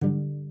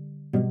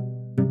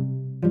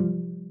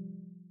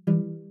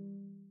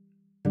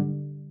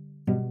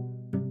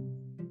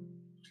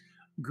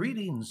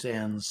Greetings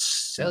and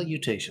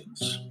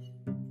salutations.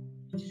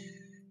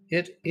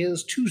 It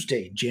is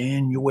Tuesday,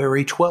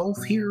 January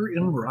 12th, here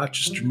in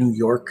Rochester, New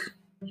York.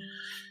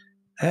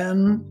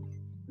 And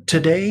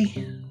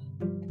today,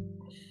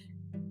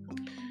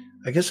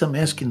 I guess I'm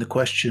asking the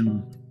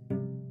question,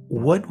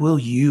 what will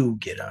you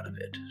get out of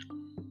it?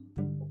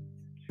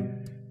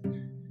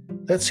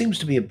 That seems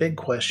to be a big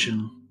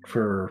question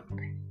for,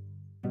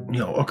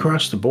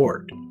 across the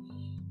board.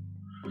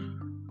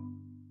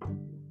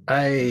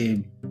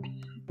 I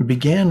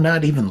began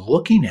not even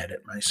looking at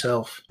it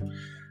myself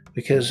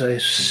because I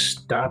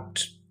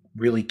stopped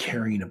really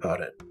caring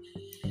about it.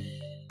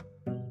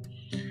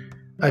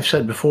 I've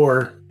said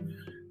before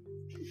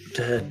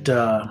that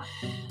I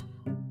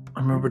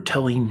remember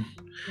telling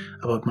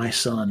about my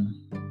son,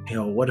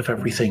 what if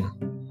everything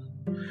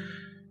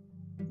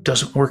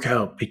doesn't work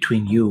out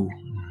between you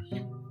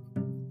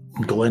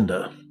and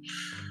Glenda?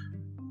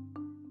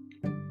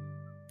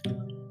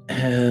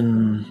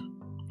 And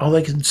all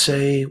I can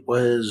say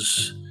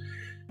was,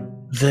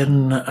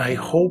 then I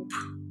hope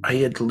I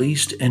at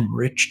least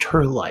enriched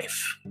her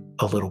life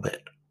a little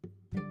bit.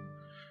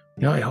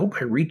 I hope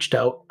I reached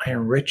out, I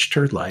enriched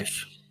her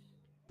life,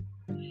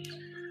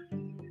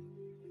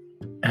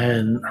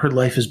 and her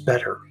life is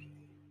better,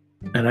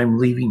 and I'm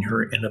leaving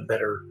her in a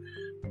better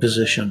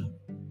position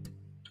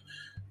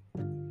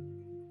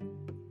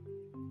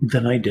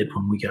than I did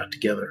when we got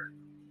together.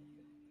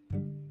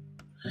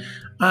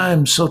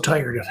 I'm so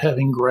tired of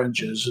having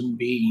grudges and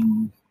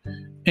being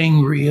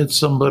angry at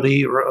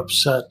somebody or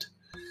upset.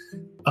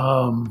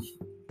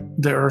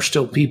 There are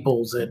still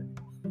people that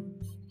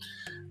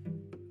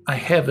I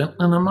haven't,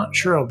 and I'm not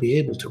sure I'll be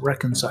able to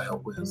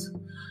reconcile with.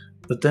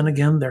 But then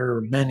again, there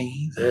are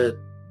many that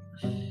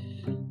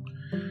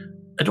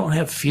I don't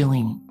have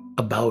feeling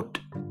about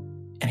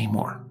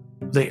anymore.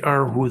 They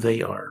are who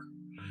they are.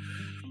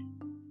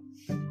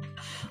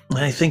 And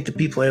I think the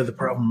people I have the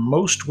problem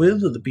most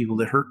with are the people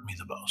that hurt me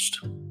the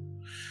most.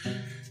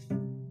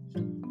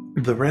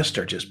 The rest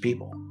are just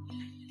people.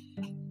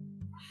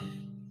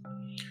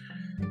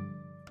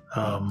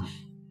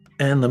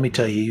 And let me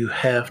tell you, you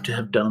have to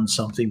have done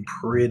something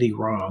pretty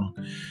wrong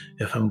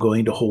if I'm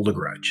going to hold a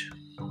grudge.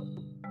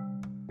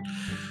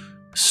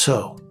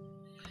 So,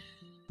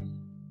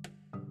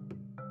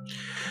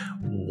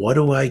 what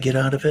do I get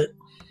out of it?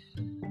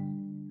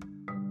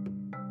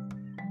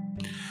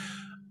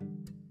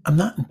 I'm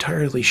not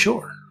entirely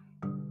sure.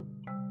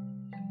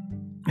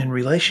 In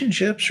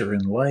relationships or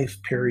in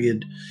life,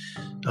 period,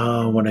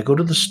 when I go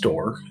to the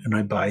store and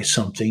I buy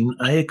something,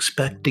 I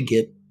expect to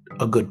get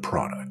a good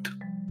product.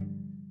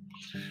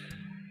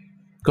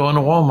 Going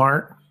to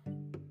Walmart,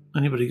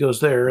 anybody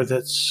goes there,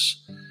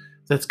 that's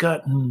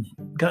gotten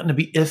to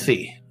be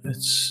iffy.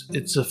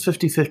 It's a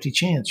 50-50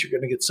 chance you're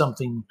going to get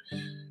something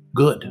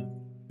good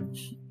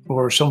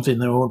or something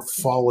that won't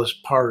fall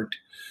apart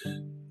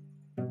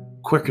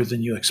quicker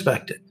than you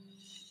expected.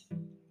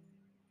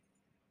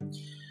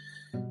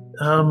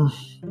 And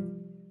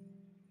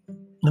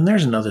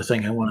there's another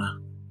thing I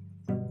want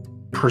to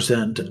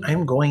present.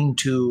 I'm going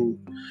to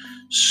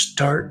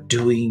start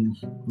doing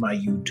my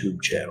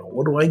YouTube channel.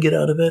 What do I get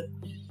out of it?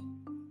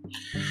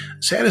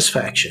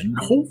 Satisfaction.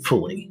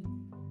 Hopefully,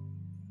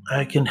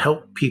 I can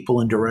help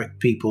people and direct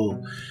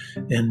people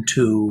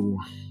into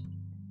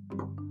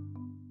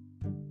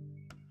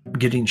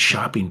getting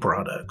shopping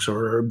products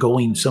or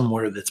going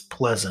somewhere that's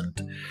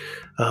pleasant.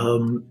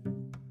 The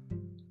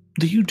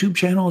YouTube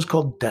channel is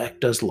called Dak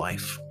Does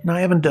Life. Now,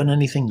 I haven't done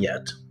anything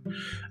yet,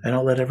 and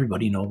I'll let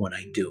everybody know when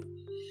I do.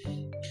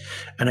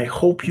 And I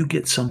hope you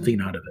get something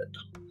out of it.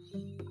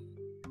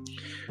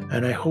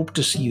 And I hope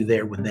to see you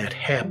there when that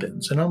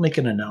happens. And I'll make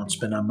an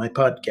announcement on my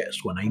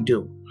podcast when I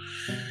do.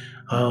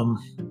 I'm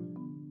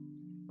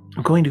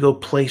going to go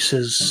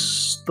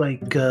places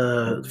like,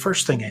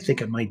 first thing I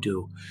think I might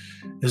do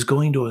is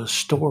going to a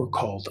store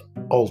called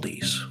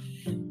Aldi's.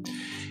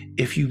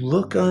 If you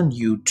look on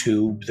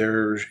YouTube,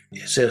 there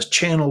is a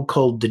channel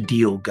called The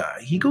Deal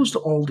Guy. He goes to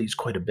Aldi's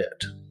quite a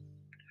bit.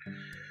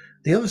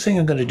 The other thing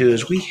I'm going to do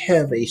is we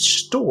have a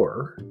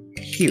store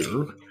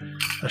here,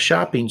 a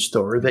shopping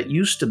store that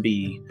used to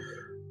be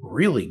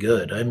really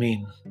good. I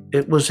mean,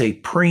 it was a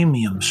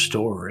premium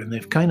store, and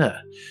they've kind of,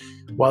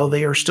 while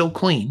they are still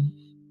clean,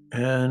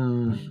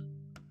 and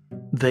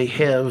they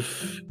have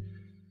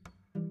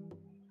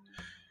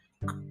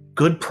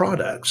good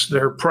products,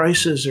 their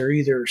prices are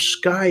either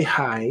sky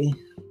high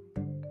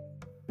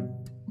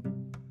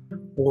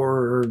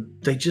or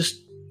they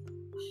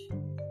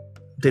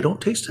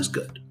don't taste as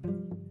good.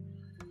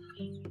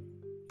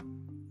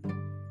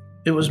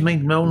 It was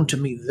made known to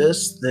me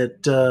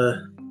that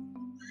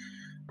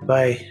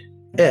by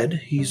Ed,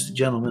 he's the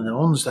gentleman that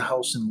owns the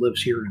house and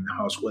lives here in the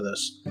house with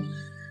us.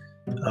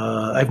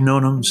 I've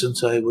known him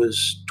since I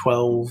was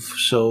 12,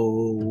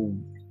 so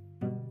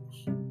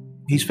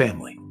he's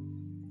family.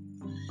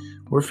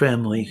 We're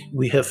family.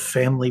 We have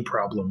family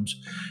problems,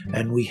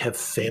 and we have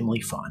family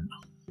fun.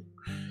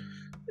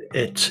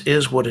 It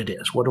is what it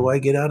is. What do I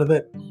get out of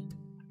it?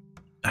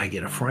 I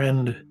get a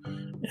friend,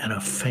 and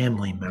a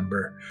family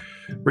member,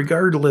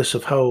 regardless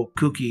of how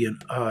kooky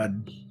and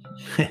odd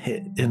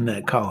in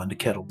that Colin the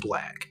Kettle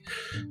Black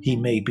he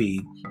may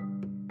be.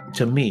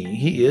 To me,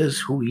 he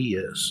is who he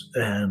is,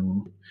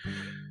 and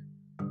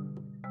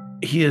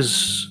he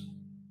is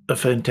a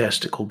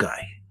fantastical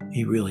guy.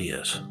 He really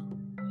is.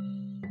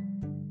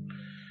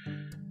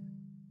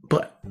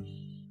 But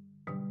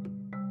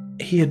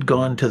he had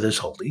gone to this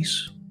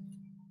Aldi's.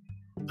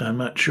 I'm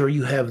not sure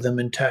you have them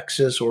in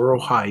Texas or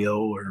Ohio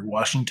or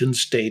Washington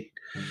State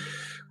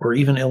or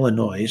even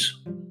Illinois.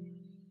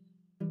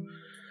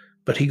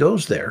 But he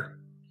goes there.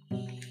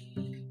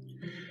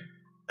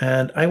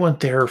 And I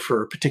went there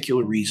for a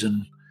particular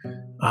reason.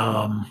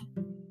 I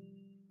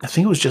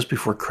think it was just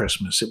before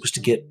Christmas. It was to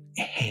get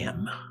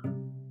ham.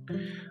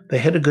 They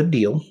had a good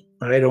deal.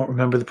 I don't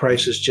remember the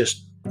prices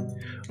just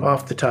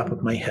off the top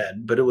of my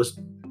head, but it was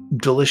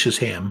delicious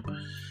ham.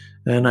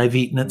 And I've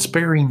eaten it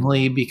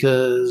sparingly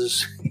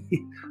because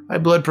I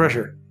have blood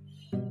pressure.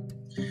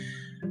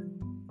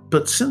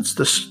 But since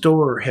the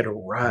store had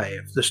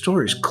arrived, the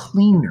store is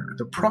cleaner.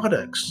 The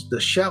products, the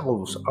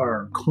shelves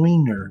are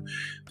cleaner.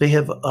 They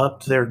have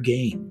upped their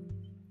game.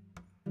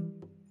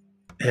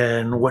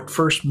 And what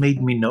first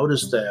made me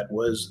notice that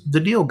was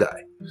the deal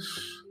guy.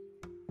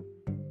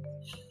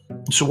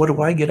 So what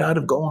do I get out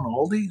of going to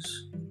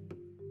Aldi's?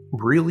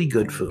 Really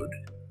good food.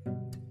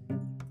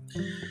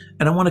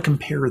 And I want to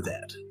compare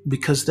that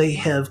because they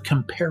have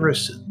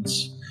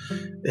comparisons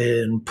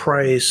in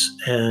price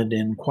and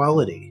in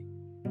quality.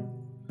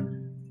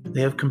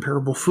 They have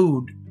comparable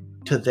food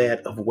to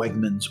that of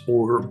Wegmans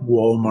or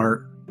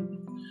Walmart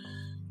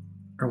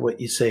or what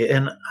you say.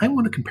 And I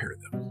want to compare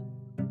them.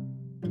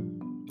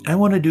 I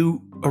want to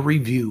do a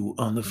review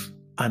on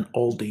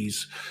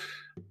Aldi's,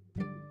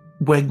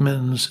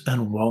 Wegmans,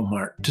 and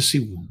Walmart to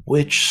see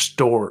which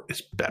store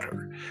is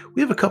better.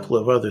 We have a couple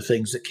of other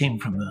things that came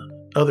from the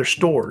other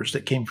stores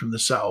that came from the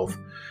South.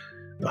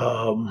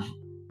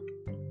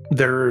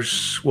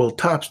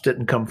 Tops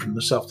didn't come from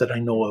the South that I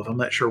know of. I'm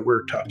not sure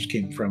where Tops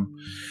came from.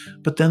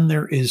 But then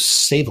there is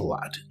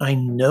Save-A-Lot. I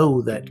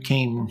know that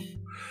came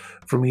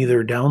from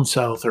either down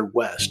south or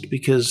west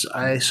because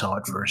I saw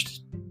it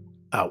first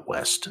out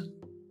west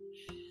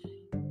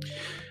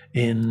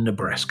in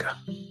Nebraska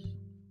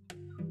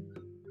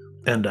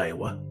and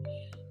Iowa.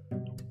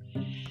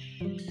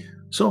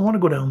 So I want to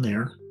go down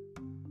there.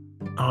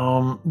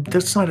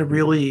 That's not a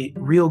really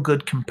real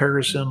good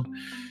comparison.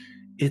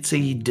 It's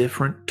a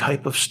different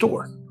type of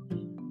store.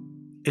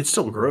 It's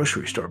still a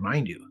grocery store,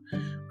 mind you,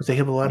 but they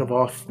have a lot of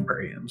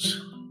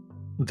off-brands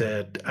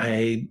that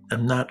I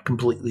am not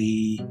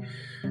completely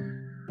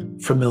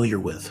familiar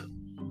with.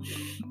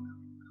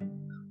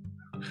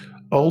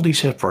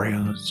 Aldi's have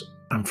brands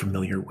I'm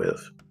familiar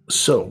with.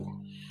 So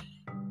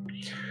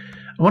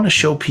I want to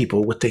show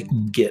people what they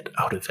can get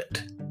out of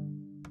it.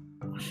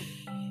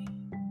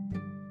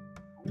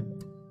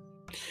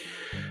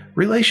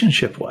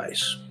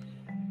 Relationship-wise,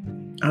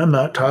 I'm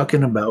not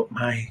talking about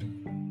my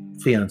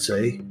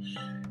fiance,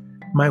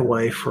 my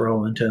wife for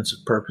all intents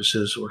and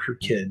purposes, or her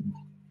kid.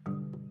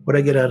 What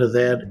I get out of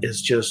that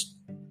is just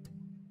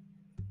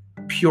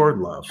pure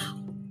love.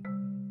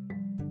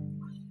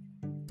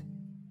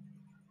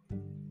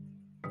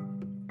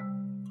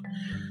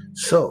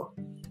 So,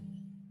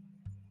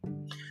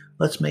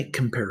 let's make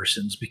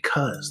comparisons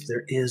because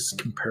there is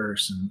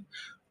comparisons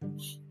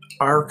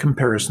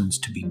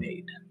to be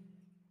made.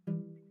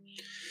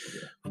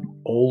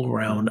 All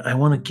around, I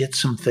want to get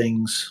some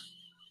things,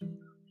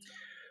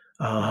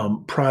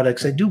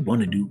 products. I do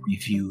want to do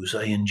reviews.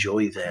 I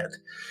enjoy that.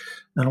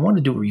 And I want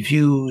to do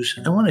reviews.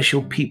 I want to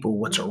show people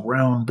what's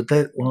around, but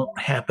that won't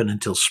happen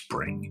until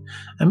spring.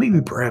 And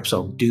maybe perhaps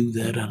I'll do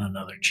that on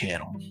another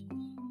channel.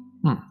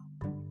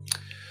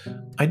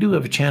 I do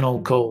have a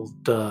channel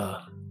called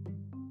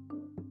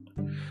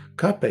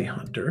Cape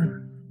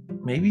Hunter.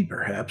 Maybe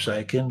perhaps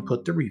I can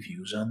put the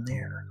reviews on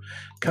there.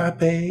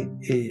 Cape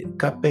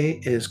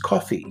is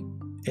coffee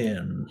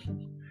in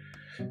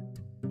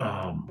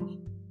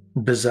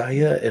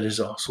Bisaya. It is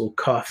also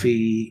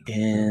coffee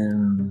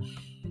in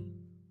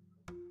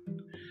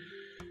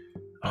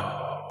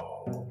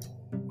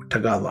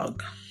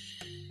Tagalog.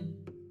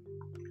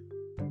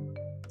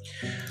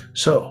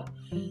 So,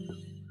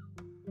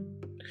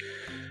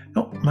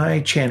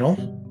 my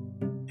channel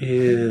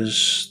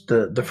is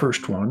the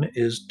first one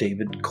is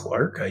David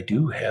Clark. I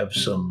do have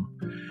some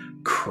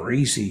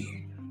crazy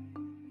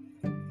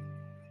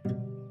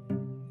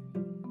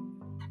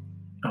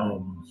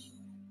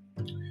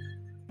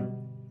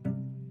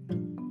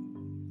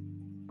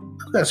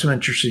I've got some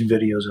interesting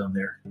videos on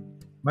there.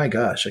 My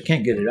gosh, I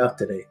can't get it out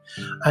today.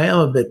 I am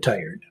a bit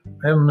tired.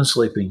 I haven't been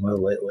sleeping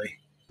well lately.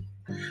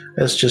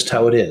 That's just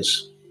how it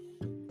is.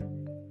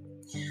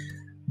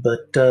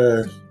 But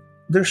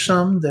there's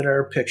some that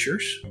are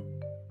pictures.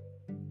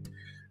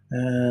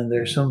 And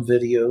there's some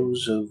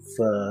videos of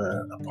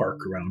a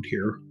park around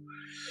here.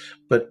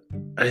 But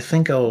I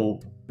think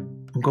I'm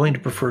going to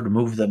prefer to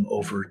move them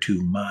over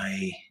to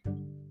my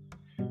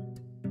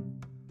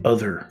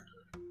other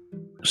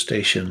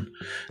station.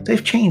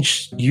 They've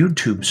changed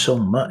YouTube so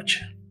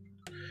much.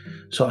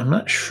 So I'm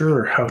not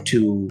sure how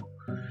to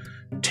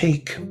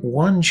take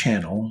one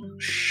channel,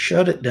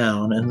 shut it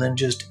down, and then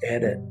just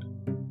add it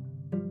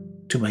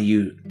to my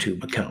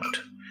YouTube account.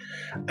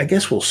 I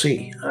guess we'll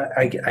see.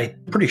 I'm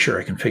pretty sure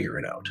I can figure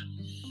it out.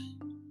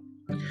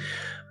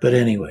 But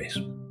anyways,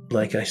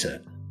 like I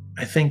said,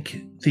 I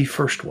think the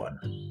first one,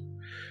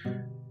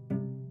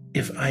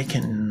 if I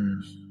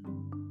can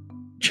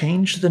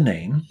change the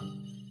name,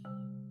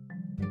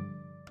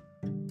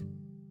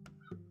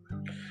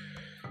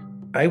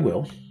 I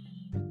will,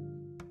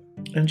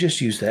 and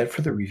just use that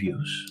for the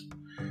reviews.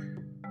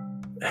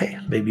 Hey,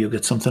 maybe you'll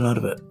get something out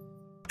of it.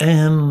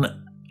 And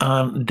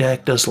on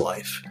Dak Does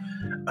Life,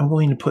 I'm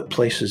going to put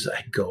places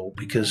I go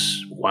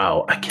because,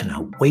 wow, I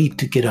cannot wait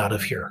to get out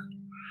of here.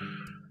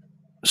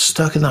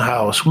 Stuck in the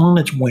house when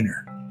it's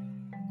winter,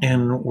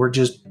 and we're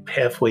just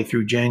halfway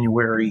through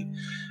January.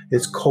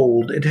 It's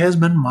cold. It has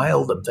been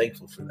mild. I'm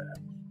thankful for that.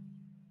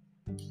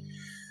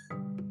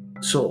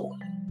 So,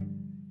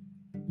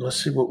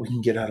 let's see what we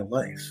can get out of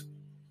life.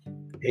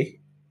 Hey?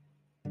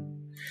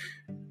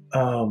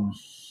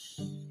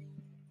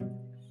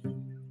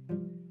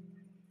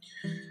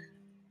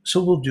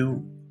 So we'll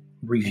do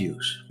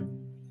reviews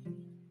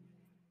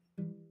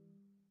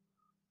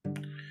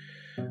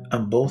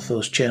on both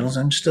those channels.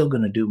 I'm still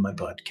going to do my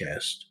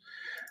podcast,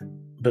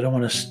 but I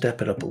want to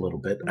step it up a little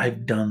bit.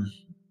 I've done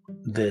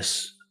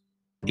this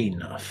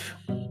enough.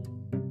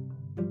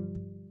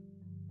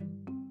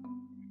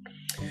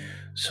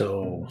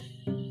 So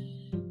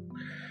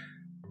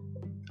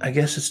I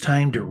guess it's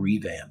time to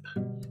revamp.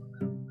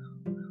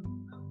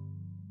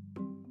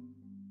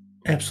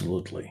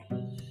 Absolutely.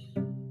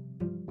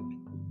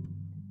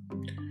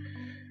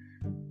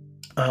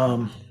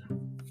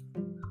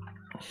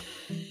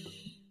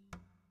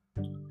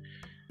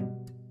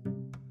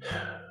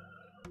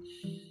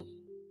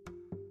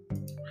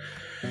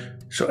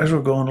 So as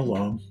we're going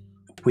along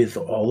with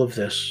all of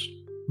this,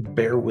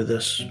 bear with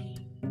us.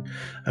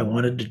 I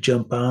wanted to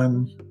jump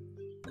on.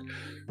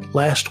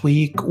 Last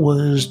week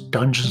was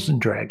Dungeons and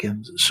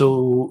Dragons,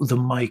 so the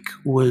mic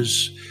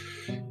was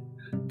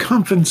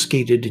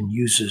confiscated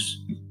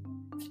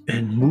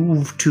and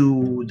moved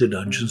to the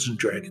Dungeons and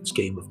Dragons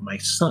game of my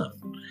son.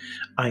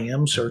 I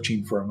am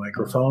searching for a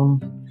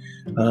microphone.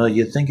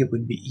 You'd think it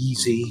would be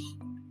easy,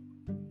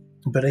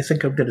 but I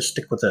think I'm going to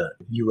stick with a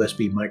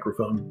USB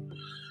microphone.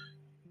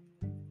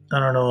 I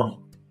don't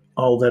know.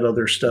 All that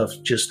other stuff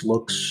just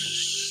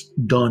looks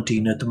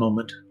daunting at the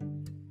moment.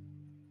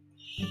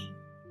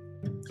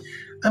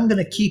 I'm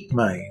going to keep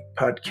my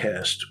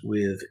podcast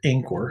with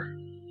Anchor,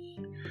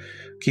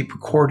 keep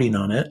recording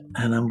on it,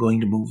 and I'm going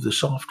to move the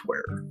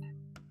software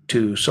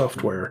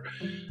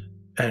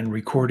and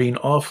recording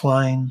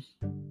offline,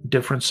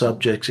 different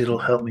subjects. It'll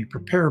help me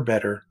prepare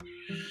better.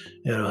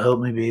 It'll help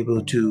me be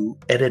able to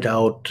edit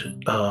out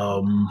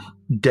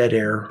dead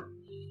air.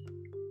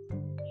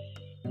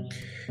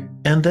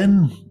 And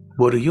then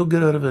what you'll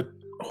get out of it,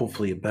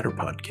 hopefully a better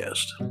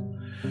podcast.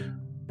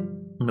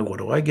 And what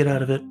do I get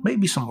out of it?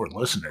 Maybe some more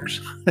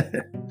listeners.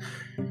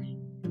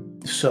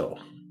 So,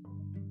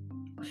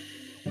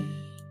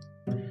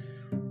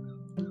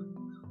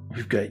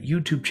 we've got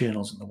YouTube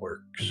channels in the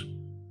works.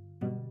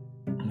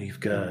 We've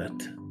got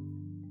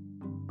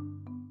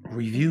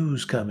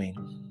reviews coming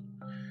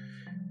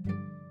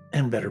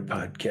and better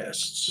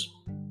podcasts.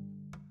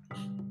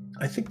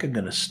 I think I'm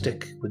going to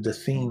stick with the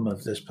theme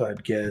of this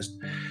podcast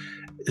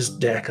is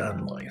Dak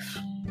on Life.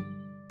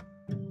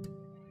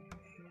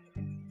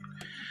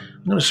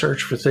 I'm going to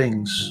search for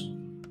things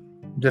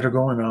that are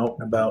going out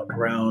and about and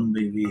around,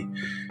 maybe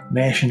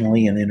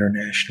nationally and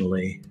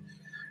internationally.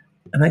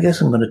 And I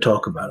guess I'm going to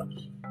talk about them.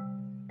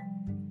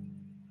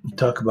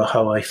 Talk about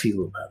how I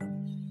feel about them.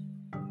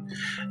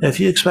 If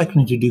you expect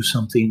me to do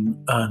something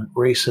on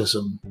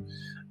racism,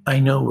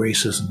 I know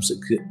racism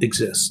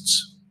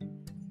exists.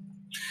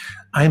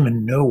 I am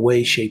in no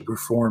way, shape, or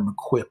form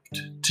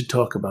equipped to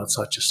talk about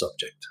such a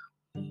subject.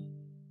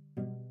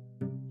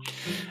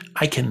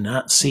 I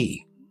cannot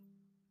see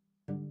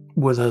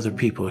what other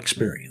people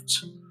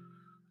experience.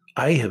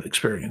 I have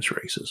experienced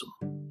racism.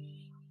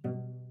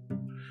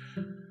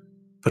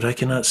 But I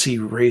cannot see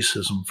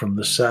racism from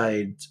the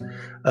side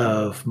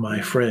of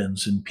my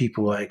friends and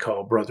people I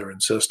call brother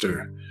and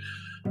sister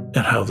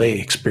and how they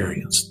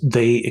experience.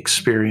 They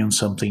experience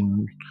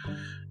something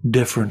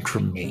different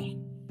from me.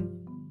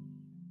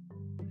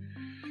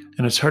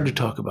 And it's hard to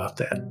talk about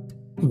that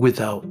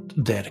without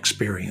that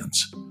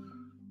experience.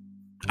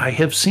 I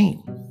have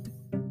seen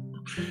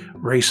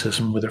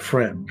racism with a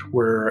friend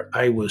where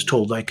I was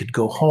told I could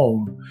go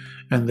home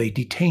and they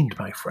detained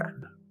my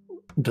friend,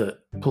 the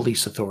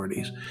police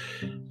authorities.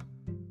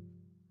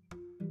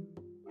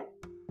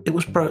 It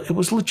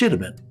was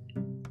legitimate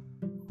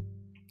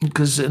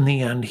because in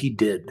the end he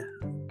did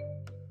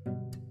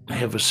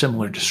have a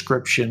similar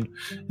description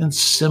and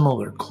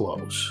similar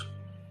clothes.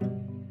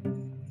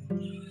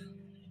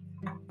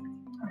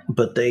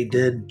 But they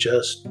did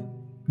just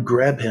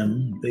grab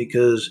him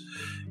because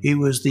he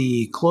was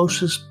the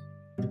closest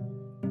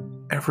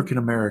African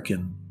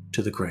American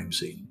to the crime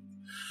scene.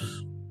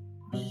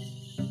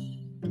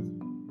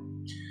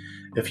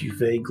 if you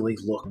vaguely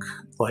look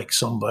like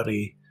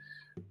somebody,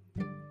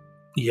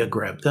 you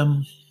grab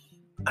them.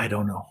 I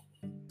don't know.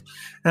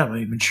 I'm not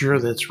even sure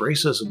that's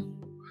racism.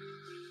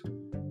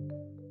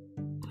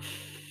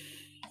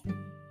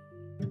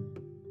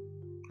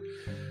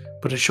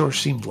 But it sure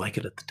seemed like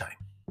it at the time.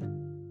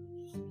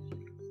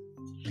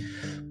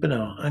 But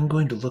no, I'm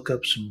going to look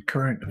up some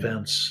current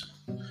events.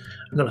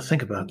 I'm going to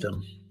think about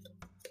them.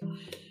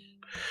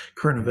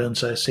 Current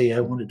events, I say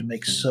I wanted to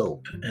make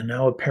soap, and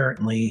now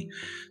apparently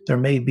there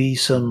may be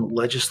some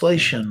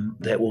legislation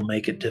that will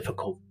make it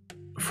difficult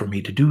for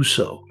me to do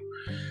so.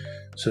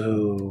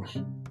 So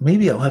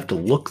maybe I'll have to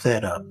look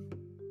that up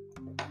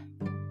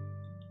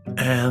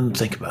and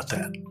think about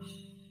that.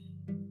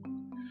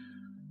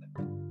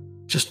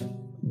 Just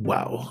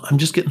wow, I'm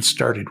just getting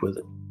started with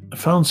it. I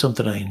found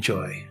something I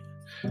enjoy,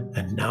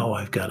 and now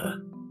I've got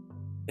to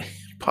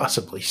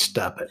possibly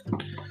stop it.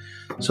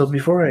 So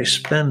before I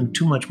spend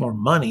too much more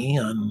money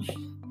on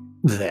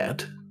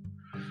that,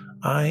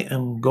 I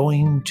am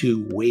going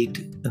to wait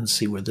and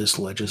see where this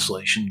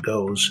legislation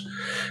goes.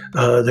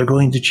 They're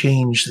going to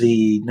change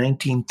the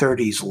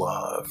 1930s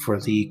law for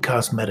the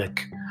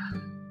cosmetics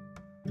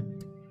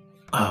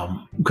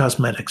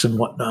and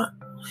whatnot.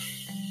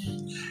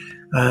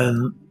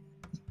 And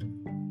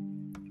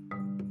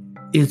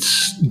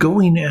it's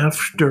going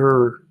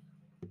after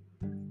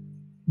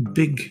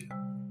big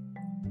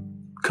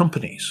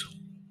companies,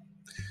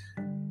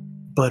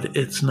 but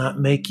it's not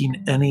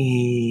making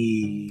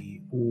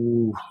any, I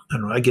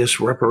don't know, I guess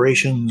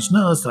reparations.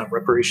 No, it's not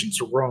reparations,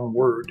 the wrong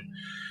word.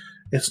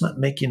 It's not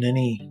making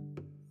any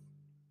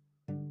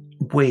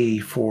way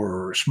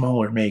for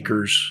smaller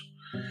makers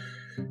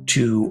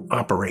to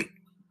operate.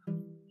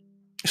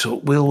 So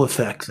it will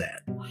affect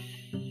that.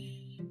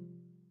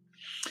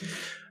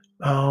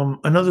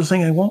 Another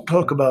thing I won't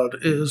talk about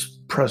is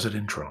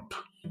President Trump.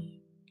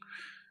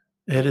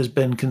 It has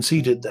been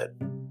conceded that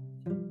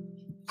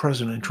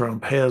President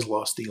Trump has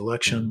lost the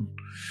election.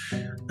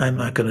 I'm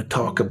not going to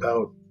talk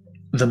about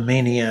the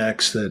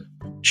maniacs that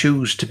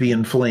choose to be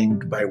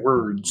inflamed by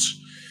words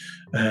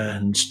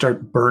and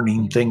start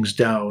burning things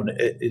down.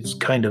 It's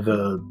kind of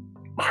a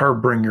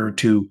harbinger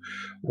to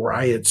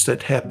riots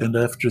that happened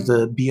after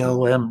the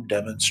BLM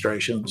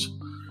demonstrations.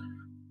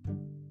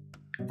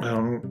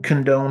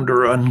 Condoned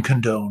or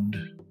uncondoned.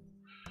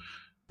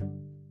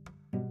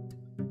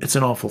 It's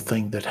an awful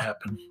thing that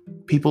happened.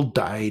 People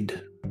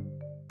died.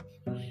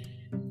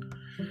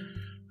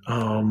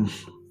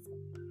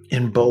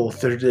 In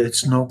both,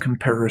 it's no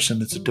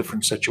comparison. It's a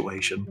different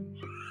situation.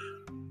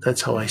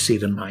 That's how I see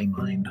it in my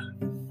mind.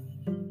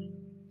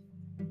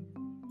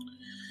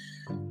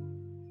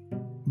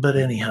 But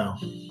anyhow,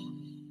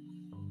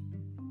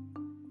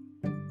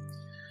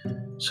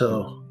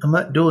 so I'm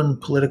not doing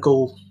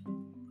political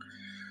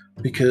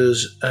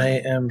because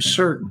I am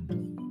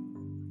certain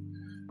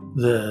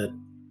that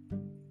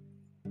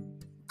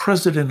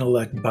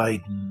President-elect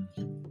Biden,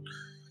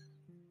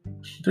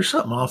 there's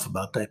something off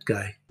about that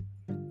guy.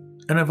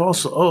 And I've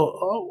also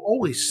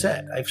always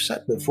said, I've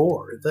said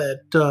before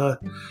that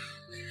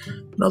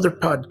another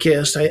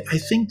podcast, I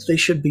think they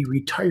should be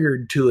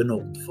retired to an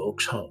old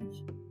folks home.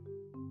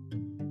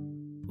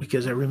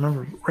 Because I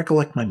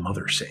recollect my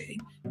mother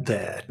saying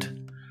that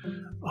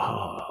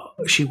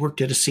she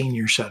worked at a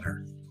senior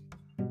center.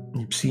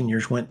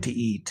 Seniors went to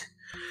eat.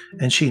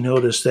 And she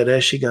noticed that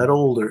as she got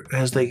older,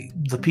 as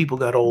the people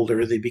got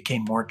older, they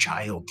became more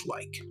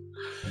childlike.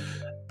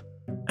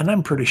 And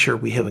I'm pretty sure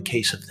we have a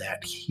case of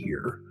that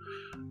here.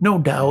 No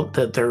doubt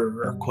that there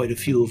are quite a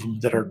few of them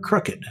that are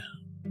crooked,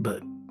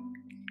 but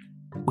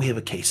we have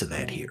a case of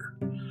that here.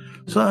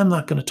 So I'm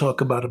not going to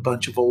talk about a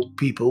bunch of old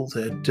people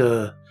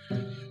that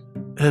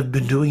have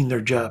been doing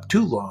their job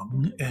too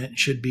long and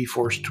should be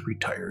forced to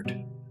retire.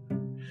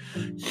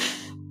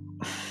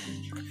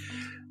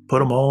 Put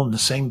them all in the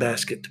same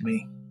basket to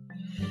me.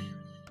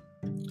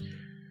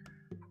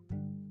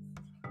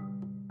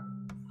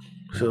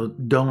 So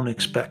don't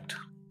expect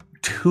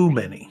too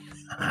many,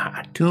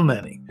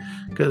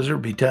 because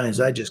there'll be times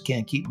I just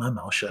can't keep my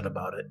mouth shut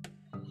about it.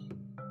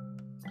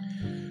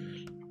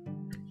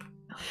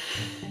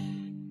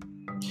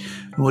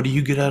 What do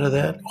you get out of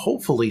that?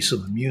 Hopefully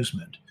some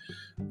amusement.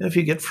 If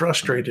you get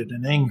frustrated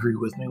and angry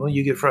with me, well,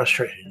 you get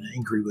frustrated and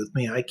angry with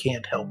me. I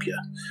can't help you.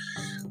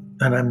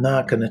 And I'm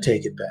not going to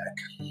take it back.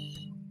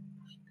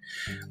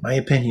 My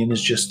opinion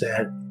is just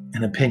that,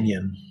 an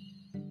opinion.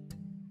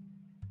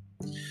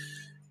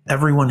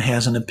 Everyone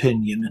has an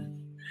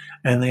opinion,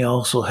 and they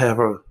also have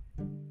a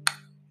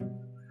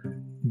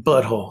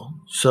butthole.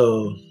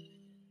 So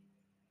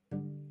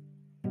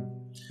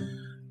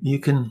you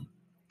can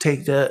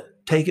take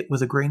it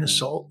with a grain of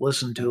salt,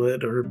 listen to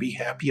it, or be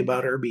happy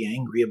about it, or be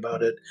angry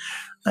about it.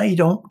 I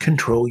don't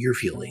control your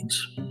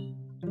feelings.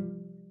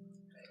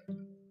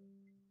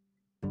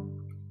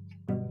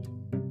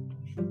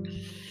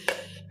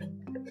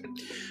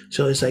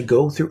 So as I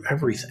go through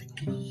everything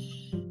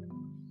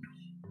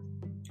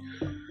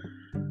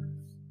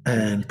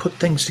and put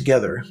things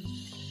together,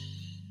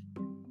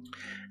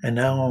 and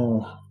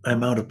now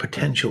I'm out of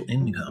potential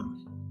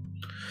income,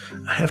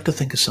 I have to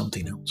think of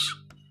something else.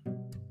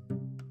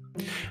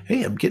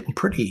 Hey, I'm getting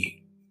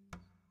pretty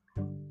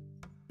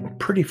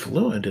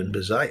fluent in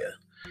Bisaya.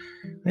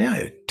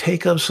 Yeah,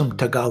 take up some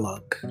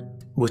Tagalog,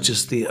 which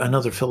is the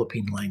another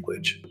Philippine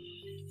language,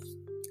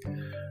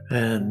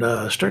 and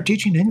start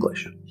teaching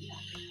English.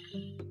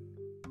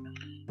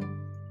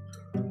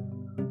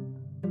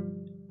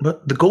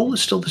 But the goal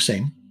is still the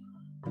same,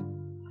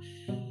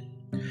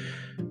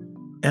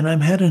 and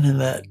I'm heading in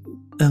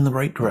the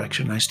right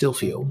direction. I still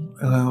feel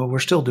we're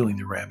still doing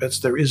the rabbits.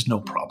 There is no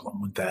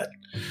problem with that.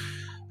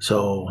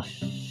 So,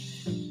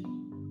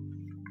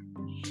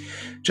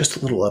 just a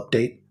little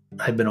update.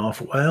 I've been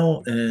off a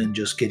while and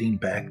just getting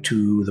back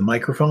to the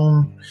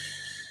microphone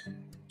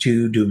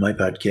to do my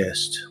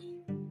podcast.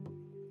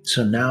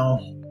 So now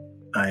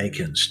I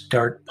can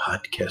start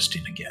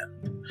podcasting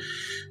again.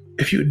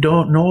 If you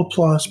don't, no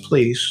applause,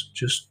 please.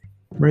 Just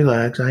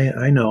relax.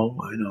 I know.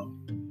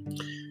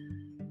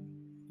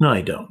 No,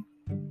 I don't.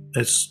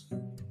 It's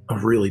a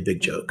really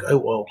big joke.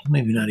 Well,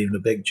 maybe not even a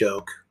big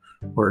joke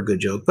or a good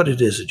joke, but it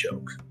is a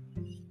joke.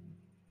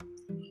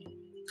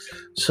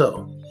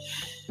 So,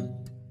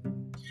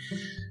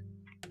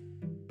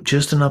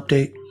 just an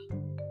update.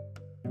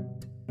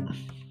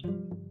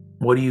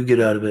 What do you get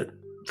out of it?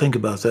 Think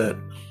about that.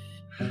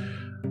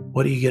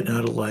 What are you getting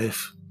out of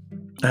life?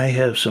 I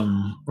have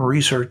some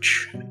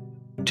research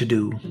to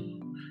do.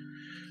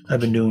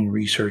 I've been doing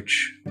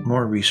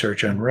more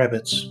research on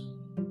rabbits.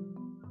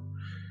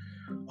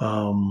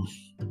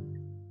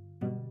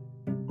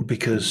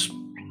 Because,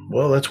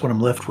 well, that's what I'm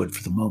left with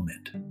for the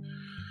moment.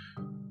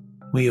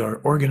 We are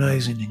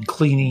organizing and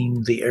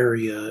cleaning the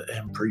area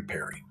and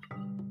preparing.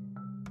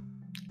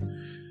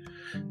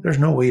 There's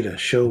no way to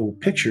show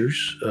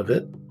pictures of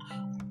it,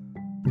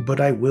 but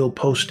I will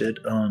post it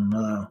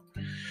on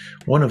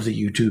one of the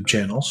YouTube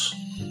channels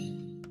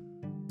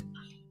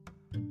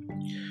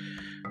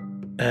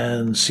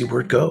and see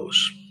where it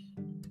goes.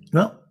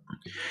 Well,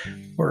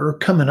 we're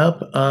coming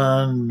up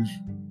on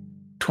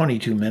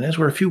 22 minutes.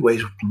 We're a few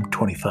ways from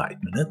 25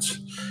 minutes,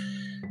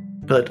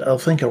 but I'll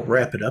think I'll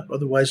wrap it up.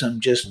 Otherwise, I'm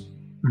just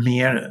I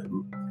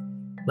don't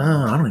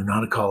even know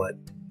how to call it.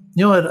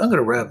 You know what? I'm going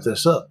to wrap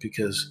this up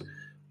because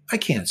I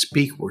can't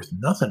speak worth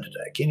nothing today.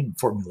 I can't even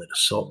formulate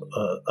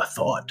a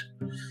thought.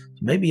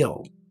 Maybe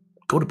I'll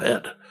go to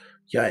bed.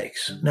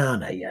 Yikes. No,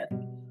 not yet.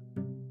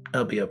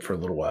 I'll be up for a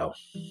little while.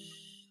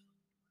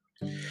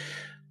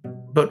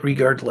 But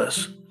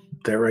regardless,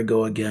 there I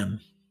go again.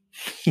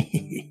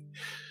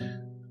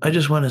 I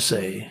just want to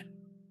say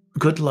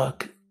good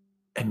luck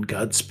and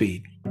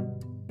Godspeed.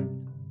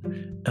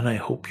 And I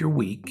hope your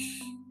week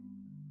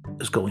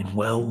is going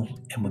well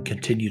and will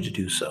continue to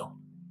do so.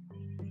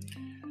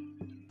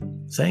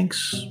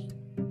 Thanks,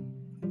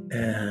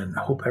 and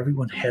I hope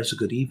everyone has a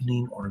good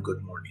evening or a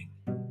good morning.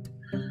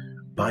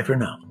 Bye for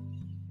now.